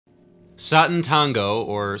Sátántangó,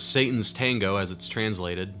 or Satan's Tango as it's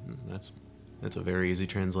translated, that's a very easy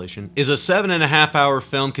translation, is a 7.5-hour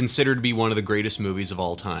film considered to be one of the greatest movies of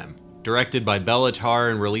all time. Directed by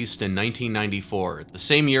Bellatar and released in 1994, the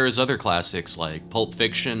same year as other classics like Pulp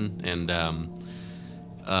Fiction and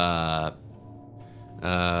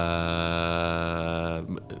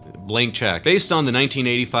Blank Check. Based on the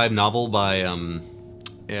 1985 novel by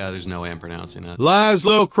yeah, there's no way I'm pronouncing that.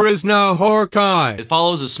 Laszlo Krishna-Horkai. It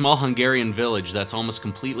follows a small Hungarian village that's almost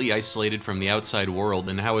completely isolated from the outside world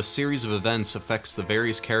and how a series of events affects the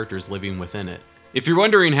various characters living within it. If you're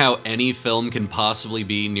wondering how any film can possibly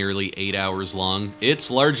be nearly 8 hours long, it's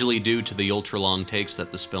largely due to the ultra-long takes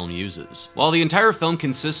that this film uses. While the entire film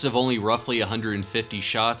consists of only roughly 150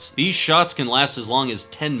 shots, these shots can last as long as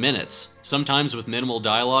 10 minutes, sometimes with minimal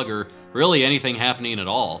dialogue or really anything happening at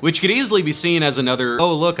all. Which could easily be seen as another,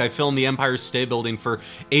 oh look, I filmed the Empire State Building for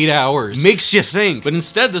 8 hours. Makes you think. But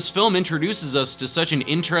instead, this film introduces us to such an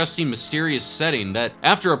interesting, mysterious setting that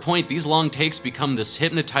after a point, these long takes become this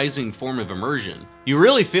hypnotizing form of immersion. You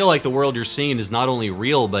really feel like the world you're seeing is not only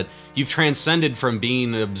real, but you've transcended from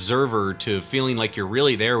being an observer to feeling like you're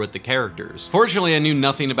really there with the characters. Fortunately, I knew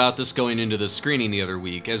nothing about this going into the screening the other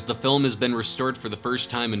week, as the film has been restored for the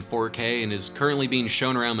first time in 4K and is currently being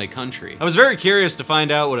shown around my country. I was very curious to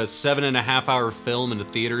find out what a 7.5-hour film in a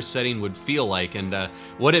theater setting would feel like, and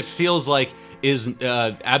what it feels like is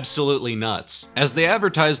absolutely nuts. As they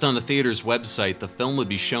advertised on the theater's website, the film would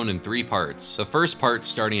be shown in 3 parts. The first part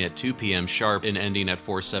starting at 2 p.m. sharp and ending at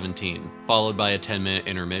 4:17, followed by a 10-minute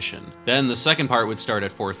intermission. Then the second part would start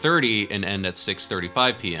at 4:30 and end at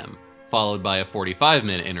 6:35 p.m., followed by a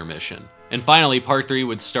 45-minute intermission. And finally, part 3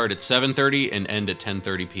 would start at 7:30 and end at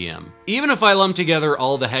 10:30 p.m. Even if I lump together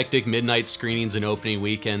all the hectic midnight screenings and opening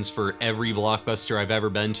weekends for every blockbuster I've ever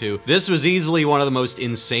been to, this was easily one of the most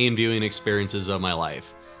insane viewing experiences of my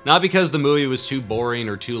life. Not because the movie was too boring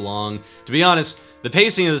or too long. To be honest, the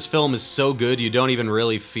pacing of this film is so good you don't even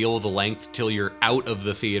really feel the length till you're out of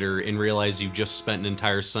the theater and realize you've just spent an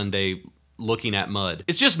entire Sunday looking at mud.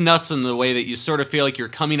 It's just nuts in the way that you sort of feel like you're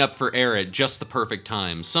coming up for air at just the perfect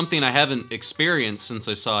time, something I haven't experienced since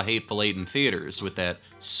I saw Hateful Eight in theaters with that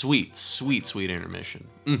sweet, sweet, sweet intermission.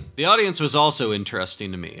 The audience was also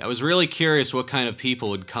interesting to me. I was really curious what kind of people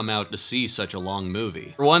would come out to see such a long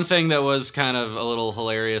movie. For one thing that was kind of a little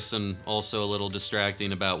hilarious and also a little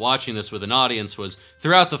distracting about watching this with an audience was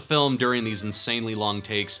throughout the film during these insanely long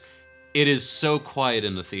takes, it is so quiet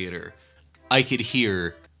in the theater. I could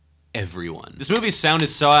hear everyone. This movie's sound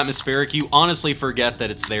is so atmospheric, you honestly forget that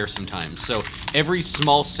it's there sometimes. So every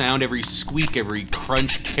small sound, every squeak, every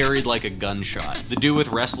crunch carried like a gunshot. The dude with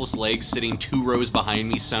restless legs sitting 2 rows behind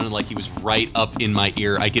me sounded like he was right up in my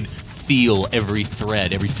ear. I could feel every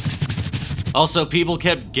thread, every Also, people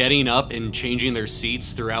kept getting up and changing their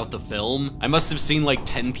seats throughout the film. I must have seen like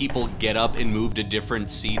 10 people get up and move to different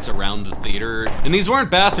seats around the theater. And these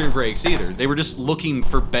weren't bathroom breaks either. They were just looking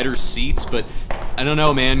for better seats, but I don't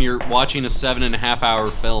know, man, you're watching a 7.5-hour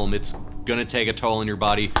film. It's gonna take a toll on your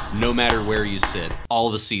body no matter where you sit. All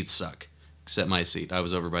the seats suck. Except my seat. I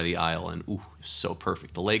was over by the aisle and ooh, so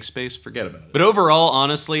perfect. The leg space, forget about it. But overall,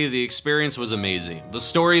 honestly, the experience was amazing. The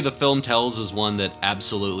story the film tells is one that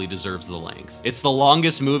absolutely deserves the length. It's the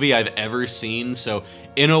longest movie I've ever seen, so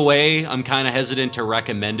in a way, I'm kind of hesitant to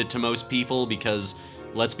recommend it to most people because,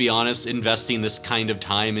 let's be honest, investing this kind of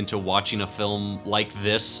time into watching a film like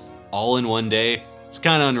this all in one day, it's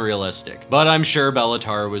kind of unrealistic. But I'm sure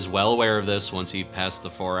Bellatar was well aware of this once he passed the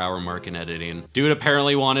 4-hour mark in editing. Dude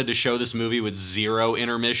apparently wanted to show this movie with 0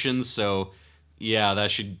 intermissions, so yeah, that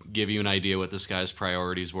should give you an idea what this guy's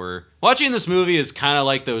priorities were. Watching this movie is kind of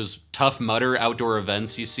like those Tough Mudder outdoor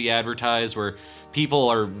events you see advertised where people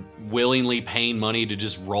are willingly paying money to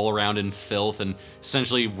just roll around in filth and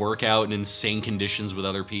essentially work out in insane conditions with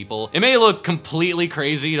other people. It may look completely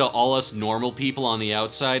crazy to all us normal people on the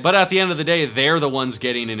outside, but at the end of the day, they're the ones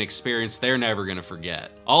getting an experience they're never gonna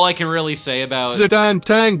forget. All I can really say about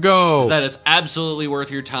Sátántangó is that it's absolutely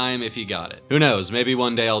worth your time if you got it. Who knows, maybe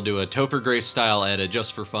one day I'll do a Topher Grace style edit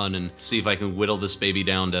just for fun and see if I can whittle this baby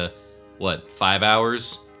down to, what, 5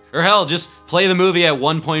 hours? Or hell, just play the movie at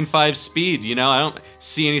 1.5 speed, you know? I don't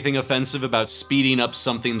see anything offensive about speeding up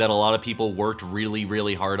something that a lot of people worked really,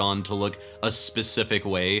 really hard on to look a specific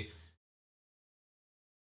way.